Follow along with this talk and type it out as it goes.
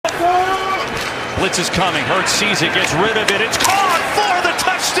Blitz is coming. Hurts sees it, gets rid of it. It's caught for the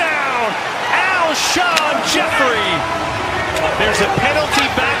touchdown. Alshon Jeffrey. There's a penalty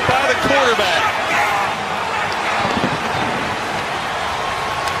back by the quarterback.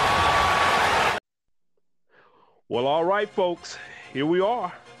 Well, all right, folks. Here we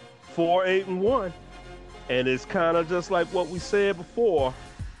are, 4-8-1, and it's kind of just like what we said before.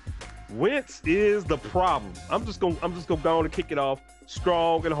 Wentz is the problem. I'm just gonna go on and kick it off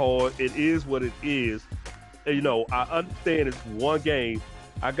strong and hard. It is what it is. And, you know, I understand it's one game.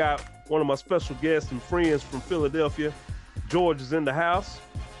 I got one of my special guests and friends from Philadelphia. George is in the house.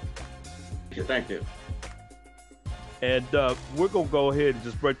 Thank you. And we're gonna go ahead and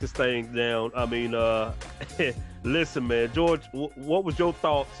just break this thing down. I mean, listen, man, George, what was your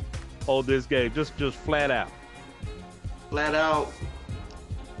thoughts on this game? Just flat out. Flat out.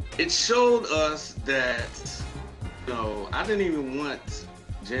 It showed us that, you know, I didn't even want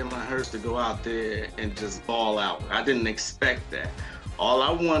Jalen Hurts to go out there and just ball out. I didn't expect that. All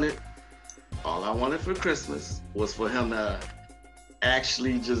I wanted for Christmas was for him to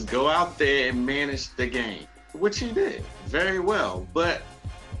actually just go out there and manage the game, which he did very well. But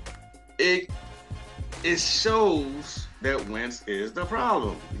it shows that Wentz is the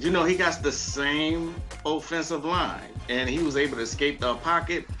problem. You know, he got the same offensive line, and he was able to escape the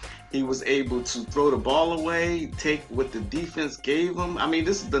pocket. He was able to throw the ball away, take what the defense gave him. I mean,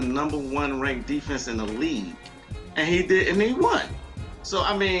 this is the #1 ranked defense in the league, and he did, and he won. So,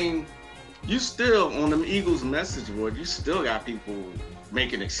 I mean, you still, on them Eagles message board, you still got people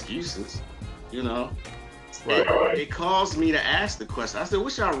making excuses, you know? Right. It caused me to ask the question. I said,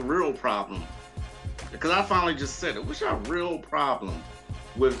 what's your real problem? Because I finally just said it. What's your real problem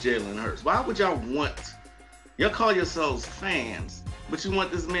with Jalen Hurts? Why would y'all call yourselves fans, but you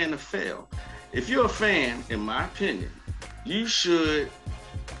want this man to fail? If you're a fan, in my opinion, you should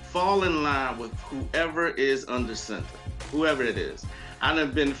fall in line with whoever is under center, whoever it is. I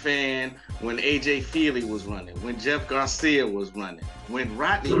done been a fan when A.J. Feely was running, when Jeff Garcia was running, when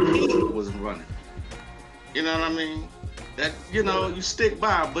Rodney Peete was running. You know what I mean? That, you know, you stick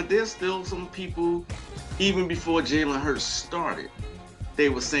by, but there's still some people, even before Jalen Hurts started, they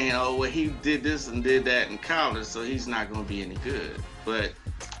were saying, oh, well, he did this and did that in college, so he's not going to be any good. But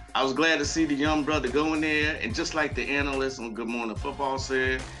I was glad to see the young brother go in there, and just like the analyst on Good Morning Football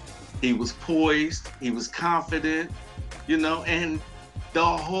said, he was poised, he was confident, you know, and the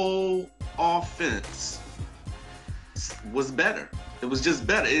whole offense was better. It was just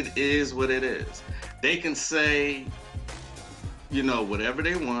better. It is what it is. They can say, you know, whatever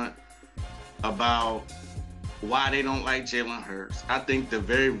they want about why they don't like Jalen Hurts. I think the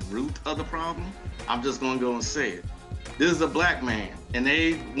very root of the problem, I'm just going to go and say it. This is a black man, and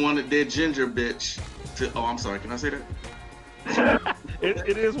they wanted their ginger bitch to, oh, I'm sorry, can I say that?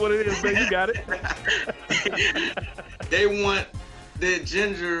 It is what it is, man. You got it. They want their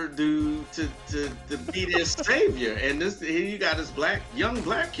ginger dude to be their savior. And here you got this young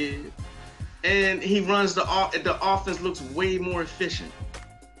black kid, and he runs the offense looks way more efficient.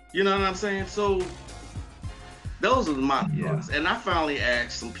 You know what I'm saying? So those are my thoughts. And I finally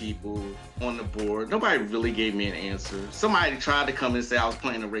asked some people on the board. Nobody really gave me an answer. Somebody tried to come and say I was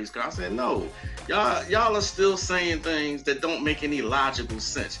playing a race car. I said, no, y'all are still saying things that don't make any logical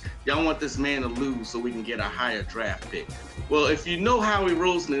sense. Y'all want this man to lose so we can get a higher draft pick. Well, if you know Howie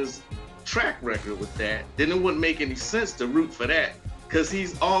Roseman's track record with that, then it wouldn't make any sense to root for that, because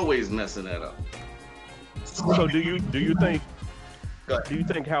he's always messing that up. So do you think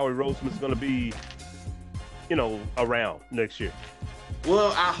Howie Roseman's going to be, you know, around next year?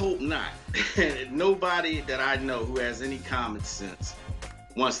 Well, I hope not. Nobody that I know who has any common sense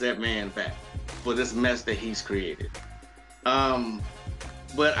wants that man back for this mess that he's created.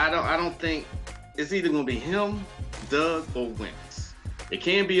 But I don't think it's either going to be him, Doug, or Wentz. It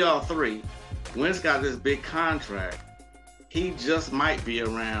can't be all three. Wentz got this big contract. He just might be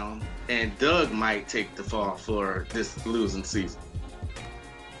around, and Doug might take the fall for this losing season.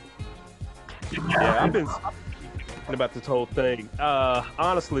 Yeah, I've been thinking about this whole thing.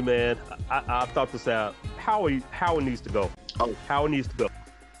 Honestly, man, I thought this out. Howie needs to go. Howie needs to go.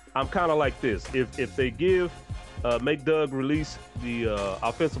 I'm kind of like this. If they make Doug release the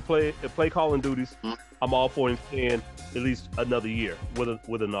offensive play calling duties, I'm all for him staying at least another year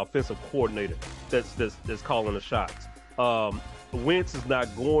with an offensive coordinator that's calling the shots. Wentz is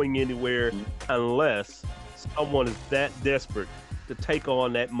not going anywhere unless someone is that desperate to take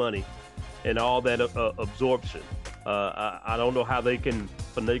on that money and all that absorption. I don't know how they can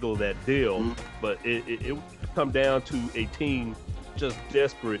finagle that deal, but it would come down to a team just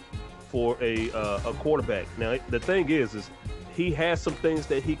desperate for a quarterback. Now, the thing is he has some things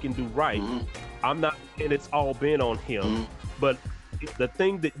that he can do right, I'm not saying it's all been on him, Mm-hmm. but the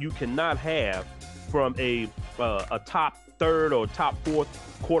thing that you cannot have from a top third or top fourth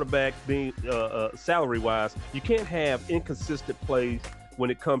quarterback being salary wise, you can't have inconsistent plays when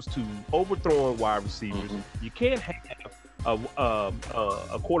it comes to overthrowing wide receivers. Mm-hmm. You can't have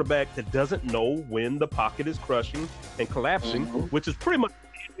a quarterback that doesn't know when the pocket is crushing and collapsing, Mm-hmm. which is pretty much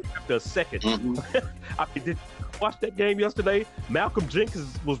after a second. Mm-hmm. I mean, did you watch that game yesterday? Malcolm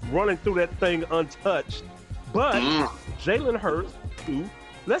Jenkins was running through that thing untouched, but Jalen Hurts,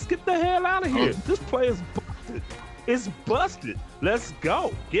 let's get the hell out of here. This play is busted. It's busted. Let's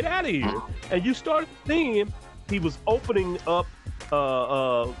go. Get out of here. And you started seeing he was opening up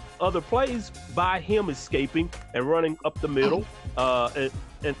other plays by him escaping and running up the middle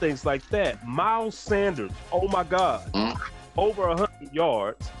and things like that. Miles Sanders, oh my God, over 100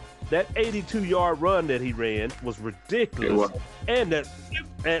 yards. That 82-yard run that he ran was ridiculous. And that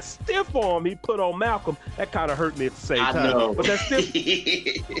stiff arm he put on Malcolm, that kind of hurt me at the same time. I know. But that stiff,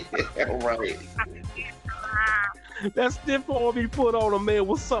 right. that stiff arm he put on him, man,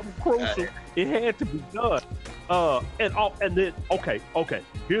 was something crucial. It had to be done. And then okay.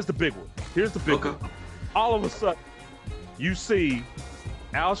 Here's the big one. One. All of a sudden, you see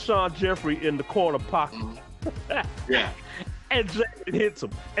Alshon Jeffrey in the corner pocket. Yeah. And Jalen hits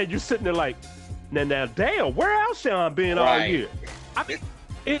him, and you're sitting there like, now, damn, where Alshon been all year? I mean,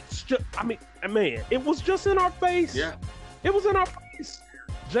 it's just, man, it was just in our face. Yeah, it was in our face.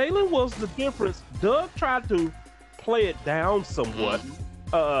 Jalen was the difference. Doug tried to play it down somewhat, in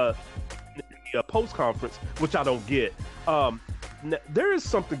the post conference, which I don't get. There is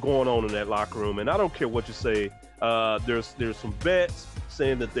something going on in that locker room, and I don't care what you say. There's some vets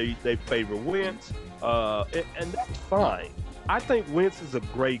saying that they favor Wentz, and that's fine. I think Wentz is a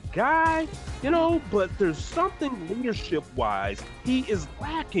great guy, but there's something leadership-wise he is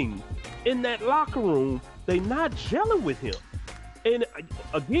lacking in that locker room. They not gelling with him, and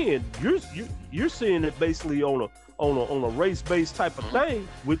again, you're seeing it basically on a race-based type of thing,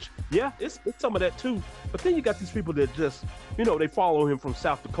 which it's some of that too. But then you got these people that just they follow him from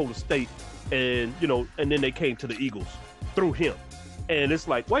South Dakota State, and and then they came to the Eagles through him, and it's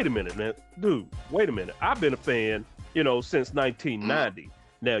like, wait a minute, man, dude, wait a minute, I've been a fan since 1990.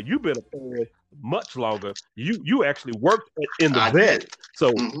 Now you've been a fan much longer. You actually worked in the vet,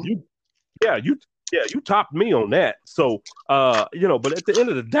 so you topped me on that. So but at the end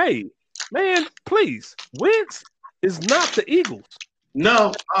of the day, man, please, Wentz is not the Eagles.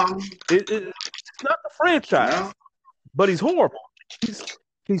 No, it's not the franchise. No. But he's horrible.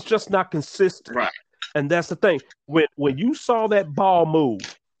 He's just not consistent. Right. And that's the thing. When you saw that ball move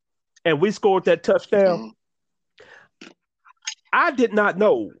and we scored that touchdown, I did not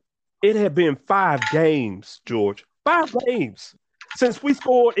know it had been 5 games, George. 5 games since we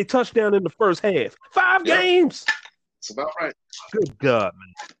scored a touchdown in the first half. 5 games. It's about right. Good God,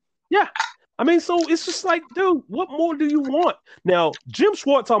 man. Yeah. I mean, so it's just like, dude, what more do you want? Now, Jim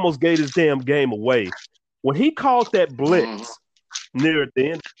Schwartz almost gave his damn game away. When he called that blitz near the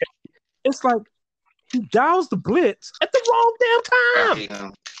end of the game, it's like he dials the blitz at the wrong damn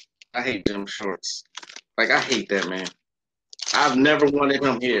time. I hate Jim Schwartz. Like, I hate that man. I've never wanted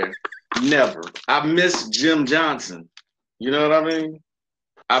him here. Never. I miss Jim Johnson. You know what I mean?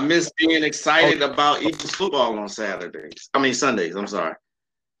 I miss being excited about Eagles football on Sundays. I'm sorry.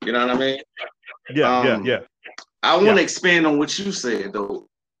 You know what I mean? Yeah. I want to expand on what you said, though.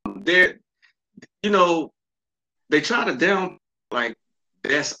 They try to like,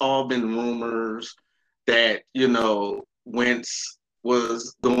 that's all been rumors that, Wentz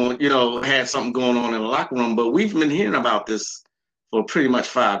was going, had something going on in the locker room. But we've been hearing about this for pretty much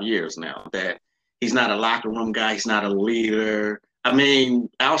 5 years now, that he's not a locker room guy. He's not a leader. I mean,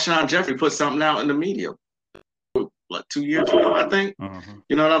 Alshon Jeffrey put something out in the media, 2 years ago, I think.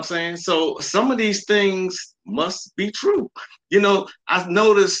 You know what I'm saying? So some of these things must be true. I've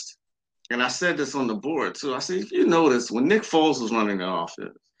noticed, and I said this on the board too, I said, if you notice, when Nick Foles was running the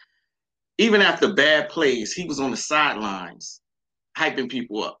offense, even after bad plays, he was on the sidelines, hyping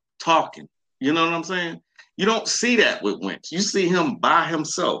people up, talking. You know what I'm saying? You don't see that with Wentz. You see him by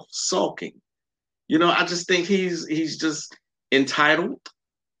himself, sulking. I just think he's just entitled,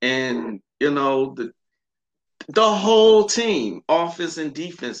 and the whole team, offense and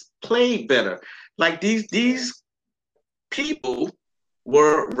defense, played better. Like these people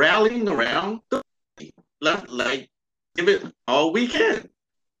were rallying around the like give it all weekend.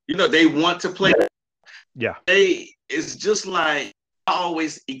 They want to play. Yeah. It's just like, I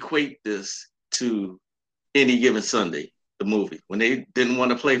always equate this to Any Given Sunday, the movie, when they didn't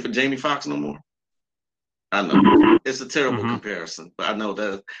want to play for Jamie Foxx no more. I know it's a terrible comparison, but I know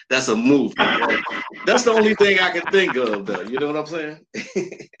that's a movie. That's the only thing I can think of, though. You know what I'm saying?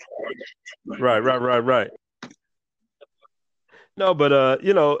 Right. No, but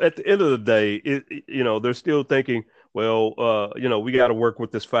you know, at the end of the day, you know, they're still thinking, well, you know, we got to work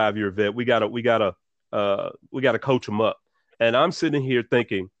with this 5-year vet. We got to coach him up. And I'm sitting here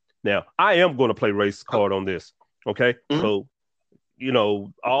thinking, now I am going to play race card on this. Okay, so you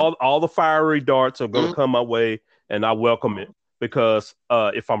know, all the fiery darts are going to come my way, and I welcome it, because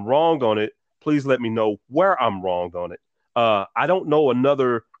if I'm wrong on it, please let me know where I'm wrong on it. I don't know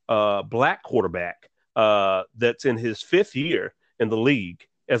another black quarterback that's in his 5th year in the league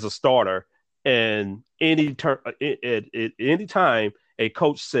as a starter, and any time a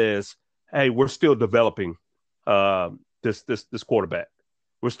coach says, "Hey, we're still developing this quarterback.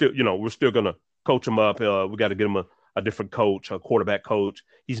 We're still going to coach him up. We got to get him a different coach, a quarterback coach.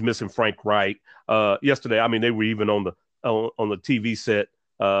 He's missing Frank Reich." Yesterday, I mean, they were even on the TV set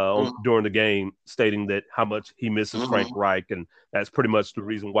during the game, stating that how much he misses Frank Reich, and that's pretty much the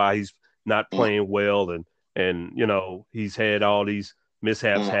reason why he's not playing well, and you know, he's had all these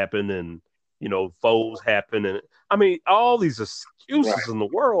mishaps happen, and you know, foes happen, and I mean, all these excuses in the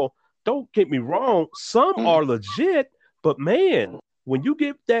world. Don't get me wrong, some are legit, but man, when you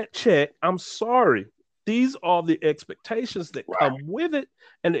get that check, I'm sorry, these are the expectations that come with it,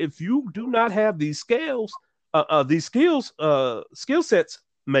 and if you do not have these skill sets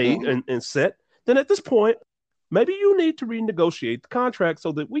made and set, then at this point, maybe you need to renegotiate the contract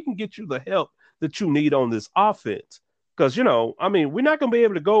so that we can get you the help that you need on this offense. Because, you know, I mean, we're not going to be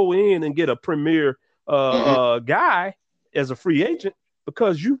able to go in and get a premier guy as a free agent,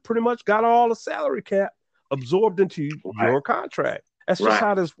 because you pretty much got all the salary cap absorbed into your contract. That's just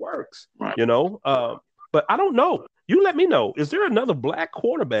how this works, you know. But I don't know. You let me know. Is there another black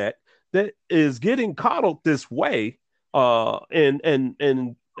quarterback that is getting coddled this way?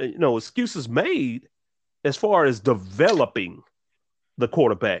 And you know, excuses made as far as developing the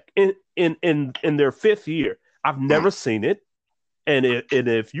quarterback in their 5th year. I've never seen it, and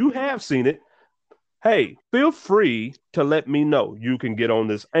if you have seen it, hey, feel free to let me know. You can get on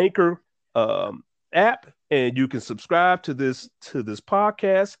this Anchor app, and you can subscribe to this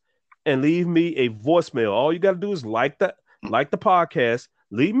podcast and leave me a voicemail. All you got to do is like the podcast,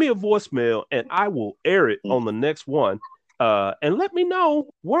 leave me a voicemail, and I will air it on the next one. And let me know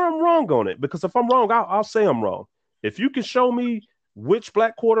where I'm wrong on it, because if I'm wrong, I'll say I'm wrong. If you can show me which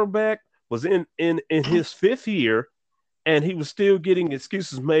black quarterback was in his 5th year and he was still getting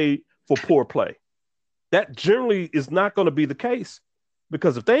excuses made for poor play, that generally is not going to be the case,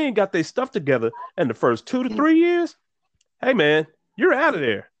 because if they ain't got their stuff together in the first 2 to 3 years, hey man, you're out of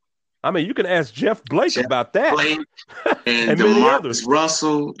there. I mean, you can ask Jeff Blake about that. And Jamarcus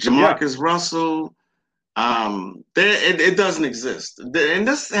Russell. It doesn't exist. And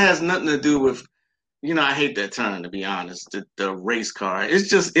this has nothing to do with, you know, I hate that term, to be honest, the race car. It's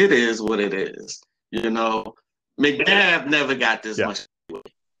just, it is what it is. You know, McNabb never got this much leeway.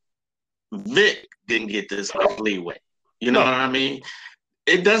 Vic didn't get this much leeway. You know what I mean?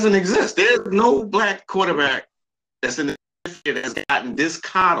 It doesn't exist. There's no black quarterback that's in the has gotten this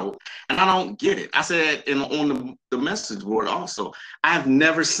coddled, and I don't get it. I said on the message board also, I've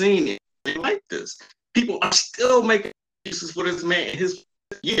never seen anything like this. People are still making excuses for this man, his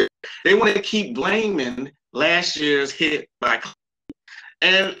year. They want to keep blaming last year's hit by,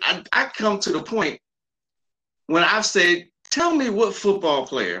 and I come to the point when I've said, tell me what football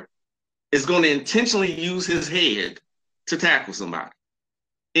player is going to intentionally use his head to tackle somebody.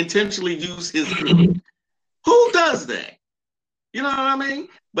 Intentionally use his head. Who does that? You know what I mean?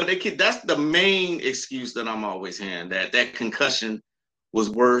 But that's the main excuse that I'm always hearing, that concussion was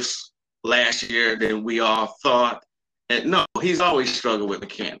worse last year than we all thought. And no, he's always struggled with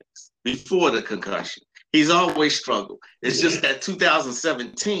mechanics before the concussion. He's always struggled. It's just that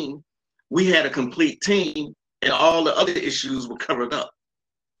 2017, we had a complete team and all the other issues were covered up.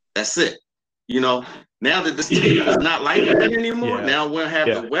 That's it. You know, now that this team is not like that anymore, now we don't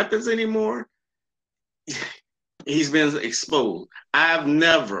have the weapons anymore. He's been exposed. I've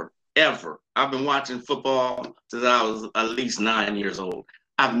never, ever, I've been watching football since I was at least 9 years old.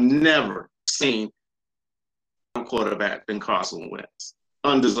 I've never seen a quarterback than Carson Wentz.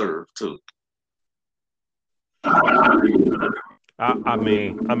 Undeserved, too. I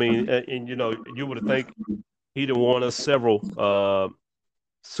mean, and you know, you would think he'd have won us several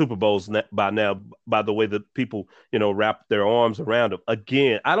Super Bowls by now, by the way that people, you know, wrap their arms around him.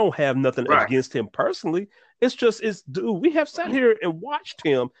 Again, I don't have nothing against him personally. It's just, dude, we have sat here and watched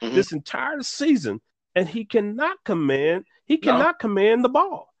him this entire season, and he cannot command the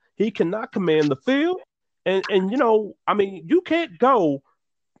ball. He cannot command the field. And I mean, you can't go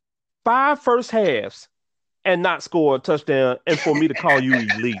 5 first halves and not score a touchdown and for me to call you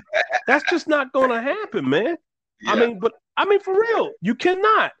elite. That's just not gonna happen, man. Yeah. I mean for real, you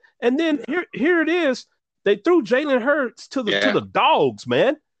cannot. And then here it is. They threw Jalen Hurts to the dogs,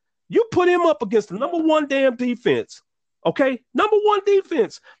 man. You put him up against the number one damn defense. Okay? Number one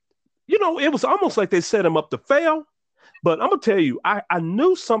defense. It was almost like they set him up to fail. But I'm gonna tell you, I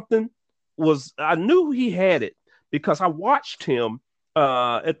knew I knew he had it because I watched him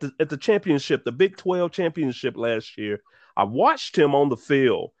at the championship, the Big 12 championship last year. I watched him on the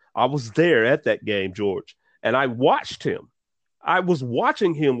field. I was there at that game, George, and I watched him. I was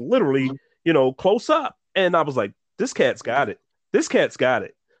watching him literally, close up, and I was like, "This cat's got it. This cat's got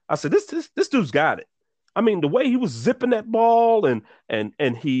it." I said, "This dude's got it." I mean, the way he was zipping that ball, and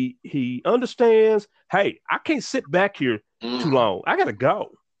he understands. Hey, I can't sit back here too long. I gotta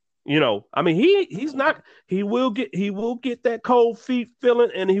go. I mean, he's not. He will get that cold feet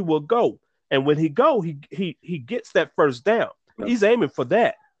feeling, and he will go. And when he go, he gets that first down. He's aiming for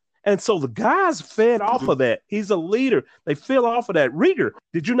that. And so the guys fed off of that. He's a leader. They fell off of that. Rieger,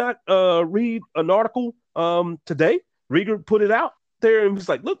 did you not read an article today? Rieger put it out there, and he's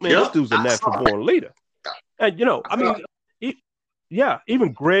like, "Look, man, this dude's a natural born leader." And I mean,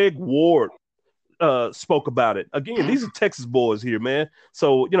 even Greg Ward spoke about it. Again, these are Texas boys here, man.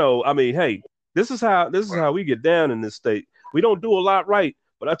 So I mean, hey, this is how we get down in this state. We don't do a lot right,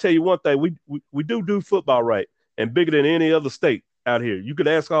 but I tell you one thing, we do football right, and bigger than any other state out here. You could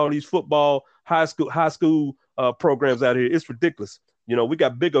ask all these football high school programs out here. It's ridiculous. We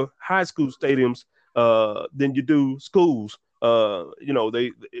got bigger high school stadiums than you do schools.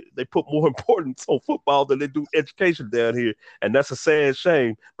 They put more importance on football than they do education down here, and that's a sad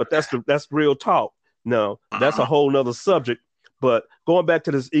shame. But that's real talk. No, that's a whole nother subject. But going back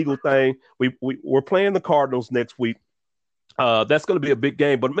to this Eagle thing, we're playing the Cardinals next week. That's going to be a big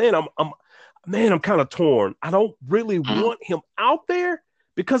game. But man, I'm kind of torn. I don't really want him out there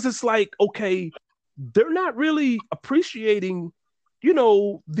because it's like, okay, they're not really appreciating,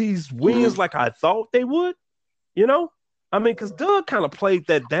 these wins like I thought they would. I mean, because Doug kind of played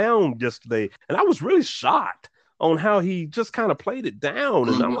that down yesterday, and I was really shocked on how he just kind of played it down.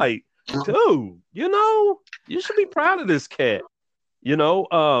 And I'm like, dude, you should be proud of this cat. So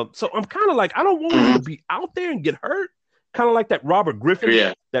I'm kind of like, I don't want him to be out there and get hurt. Kind of like that Robert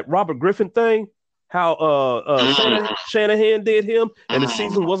Griffin thing. How Shanahan did him, and the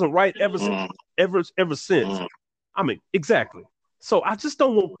season wasn't right ever since. I mean, exactly. So I just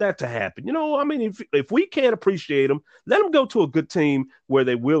don't want that to happen. I mean, if we can't appreciate them, let them go to a good team where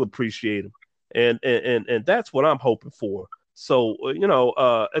they will appreciate them, and that's what I'm hoping for. So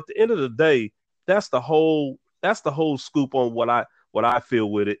at the end of the day, that's the whole scoop on what I feel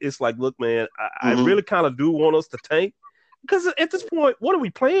with it. It's like, look, man, I really kind of do want us to tank because at this point, what are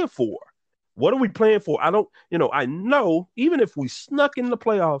we playing for? What are we playing for? I don't, I know even if we snuck in the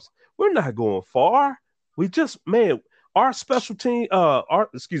playoffs, we're not going far. We just, man. Our special team, our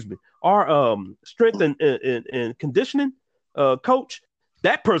strength and conditioning coach,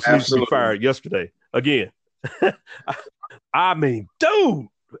 that person needs to be fired yesterday. Again, I mean, dude,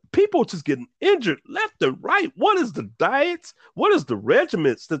 people just getting injured left and right. What is the diets? What is the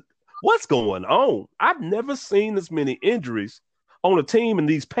regiments? What's going on? I've never seen as many injuries on a team in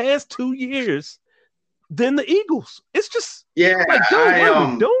these past 2 years than the Eagles. It's just like, dude, what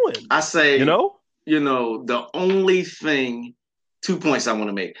are we doing? I say, the only thing, 2 points I want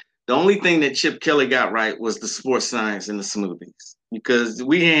to make. The only thing that Chip Kelly got right was the sports science and the smoothies, because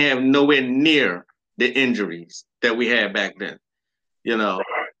we didn't have nowhere near the injuries that we had back then.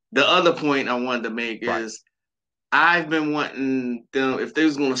 The other point I wanted to make is I've been wanting them, if they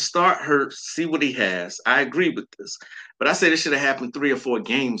was going to start Hurts, see what he has. I agree with this, but I said it should have happened 3 or 4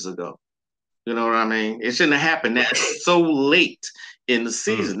 games ago. You know what I mean? It shouldn't have happened that so late in the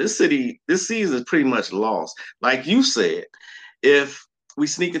season. This season is pretty much lost. Like you said, if we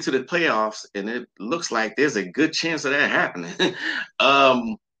sneak into the playoffs and it looks like there's a good chance of that happening,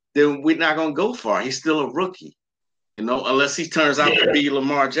 then we're not going to go far. He's still a rookie, unless he turns out to be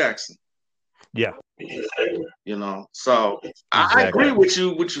Lamar Jackson. Yeah. So exactly. I agree with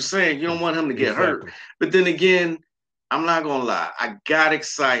you, what you're saying. You don't want him to get hurt. But then again, I'm not going to lie. I got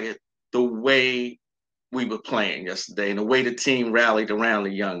excited the way we were playing yesterday and the way the team rallied around the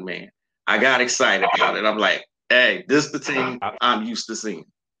young man. I got excited about it. I'm like, hey, this is the team I'm used to seeing.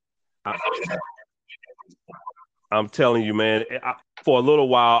 I'm telling you, man, for a little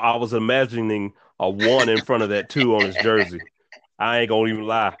while, I was imagining a 1 in front of that 2 on his jersey. I ain't gonna even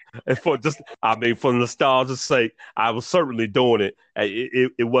lie. And for nostalgia's sake, I was certainly doing it.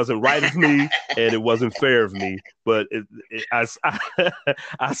 It wasn't right of me, and it wasn't fair of me. But I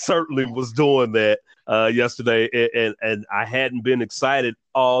certainly was doing that yesterday, and I hadn't been excited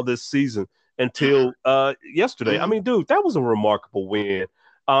all this season until yesterday. I mean, dude, that was a remarkable win,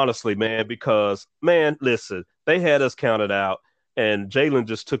 honestly, man. Because man, listen, they had us counted out, and Jalen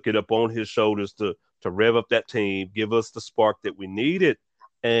just took it up on his shoulders to rev up that team, give us the spark that we needed,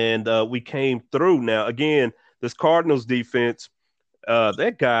 and we came through. Now, again, this Cardinals defense,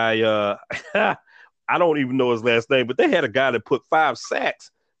 that guy, I don't even know his last name, but they had a guy that put 5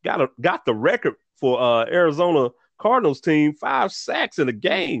 sacks, got the record for Arizona Cardinals team, 5 sacks in a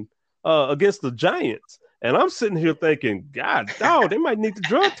game against the Giants. And I'm sitting here thinking, God, dog, they might need to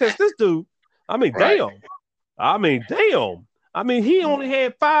drug test this dude. I mean, damn. I mean, he only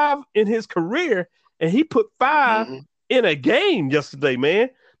had 5 in his career, and he put 5 in a game yesterday,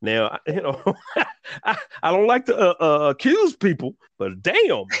 man. Now, I don't like to accuse people, but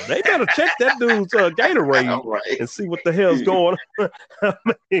damn, they better check that dude's Gatorade and see what the hell's going on.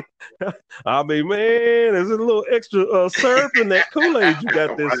 I mean, man, there's a little extra syrup in that Kool-Aid you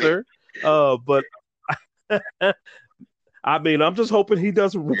got there, sir. But I mean, I'm just hoping he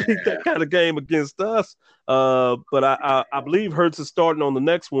doesn't repeat that kind of game against us. But I believe Hurts is starting on the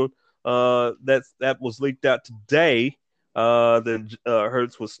next one. That was leaked out today. That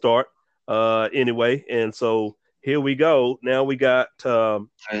Hurts would start anyway, and so here we go. Now we got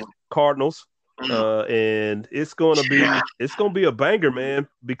Cardinals, and it's gonna be a banger, man,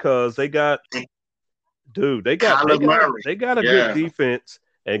 because they got a good defense,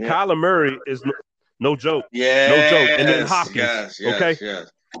 and Kyler Murray is no joke, no joke, and then Hopkins,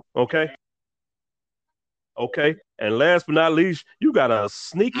 okay, and last but not least, you got a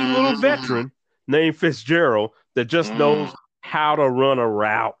sneaky little veteran named Fitzgerald that just knows how to run a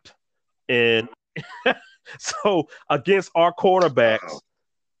route. And so against our quarterbacks,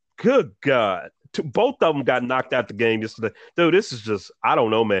 good God, both of them got knocked out the game yesterday. Dude, this is just, I don't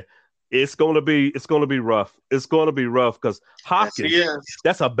know, man. It's gonna be rough. It's gonna be rough because Hopkins,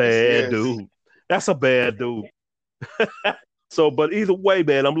 that's a bad dude. That's a bad dude. So, but either way,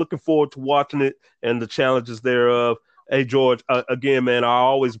 man, I'm looking forward to watching it and the challenges thereof. Hey, George, again, man, I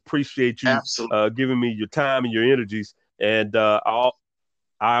always appreciate you giving me your time and your energies. And I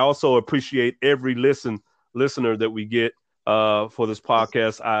also appreciate every listener that we get for this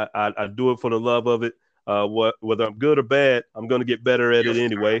podcast. I do it for the love of it. Whether I'm good or bad, I'm going to get better at it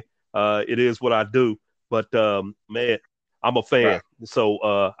anyway. It is what I do. But, man, I'm a fan. Right.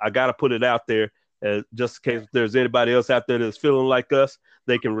 So I got to put it out there just in case there's anybody else out there that's feeling like us,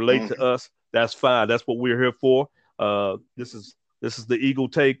 they can relate to us. That's fine. That's what we're here for. This is the Eagle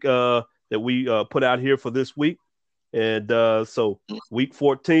take that we put out here for this week. And so week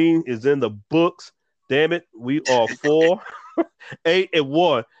 14 is in the books. Damn it. We are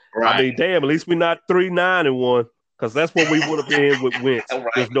 4-8-1. Right. I mean, damn, at least we're not 3-9-1, because that's what we would have been with Wentz. Right.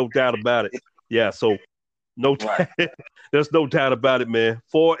 There's no doubt about it. Yeah, so there's no doubt about it, man.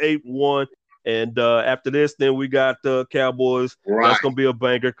 4-8-1. And after this, then we got the Cowboys. Right. That's gonna be a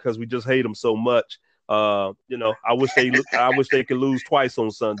banger because we just hate them so much. I wish they could lose twice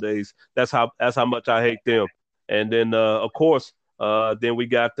on Sundays. That's how much I hate them. And then of course, then we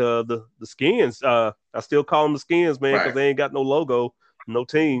got the Skins. I still call them the Skins, man, because they ain't got no logo, no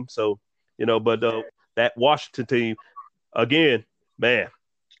team. So but that Washington team, again, man,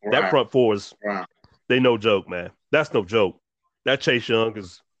 that front four is they no joke, man. That's no joke. That Chase Young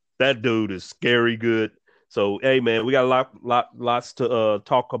that dude is scary good. So, hey, man, we got lots to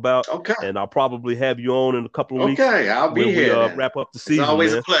talk about. Okay. And I'll probably have you on in a couple of weeks. Okay, I'll be here. We wrap up the season. It's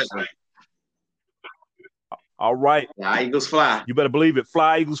always a pleasure. All right. Fly, Eagles fly. You better believe it.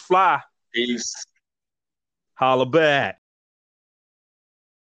 Fly, Eagles fly. Peace. Holla back.